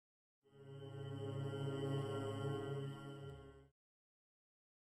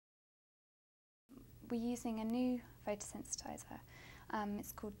we're using a new photosensitizer.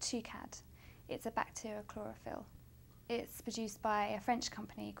 It's called 2CAD. It's a bacterial chlorophyll. It's produced by a French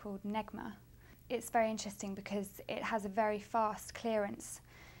company called Negma. It's very interesting because it has a very fast clearance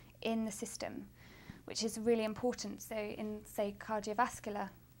in the system, which is really important. So in, say, cardiovascular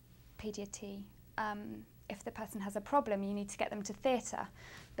PDT, if the person has a problem, you need to get them to theatre.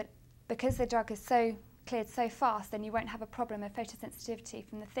 But because the drug is cleared so fast, then you won't have a problem of photosensitivity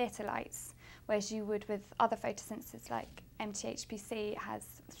from the theatre lights, whereas you would with other photosensors like MTHPC. It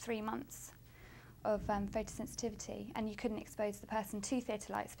has 3 months of photosensitivity, and you couldn't expose the person to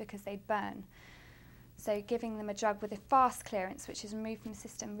theatre lights because they'd burn. So giving them a drug with a fast clearance, which is removed from the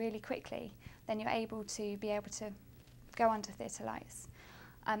system really quickly, then you're able to go under theatre lights.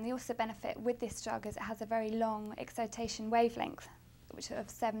 The also benefit with this drug is it has a very long excitation wavelength, which is of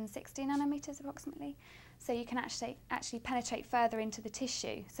 760 nanometers approximately. So you can actually penetrate further into the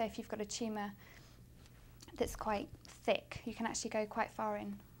tissue. So if you've got a tumour that's quite thick, you can actually go quite far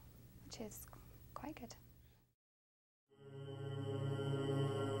in, which is quite good.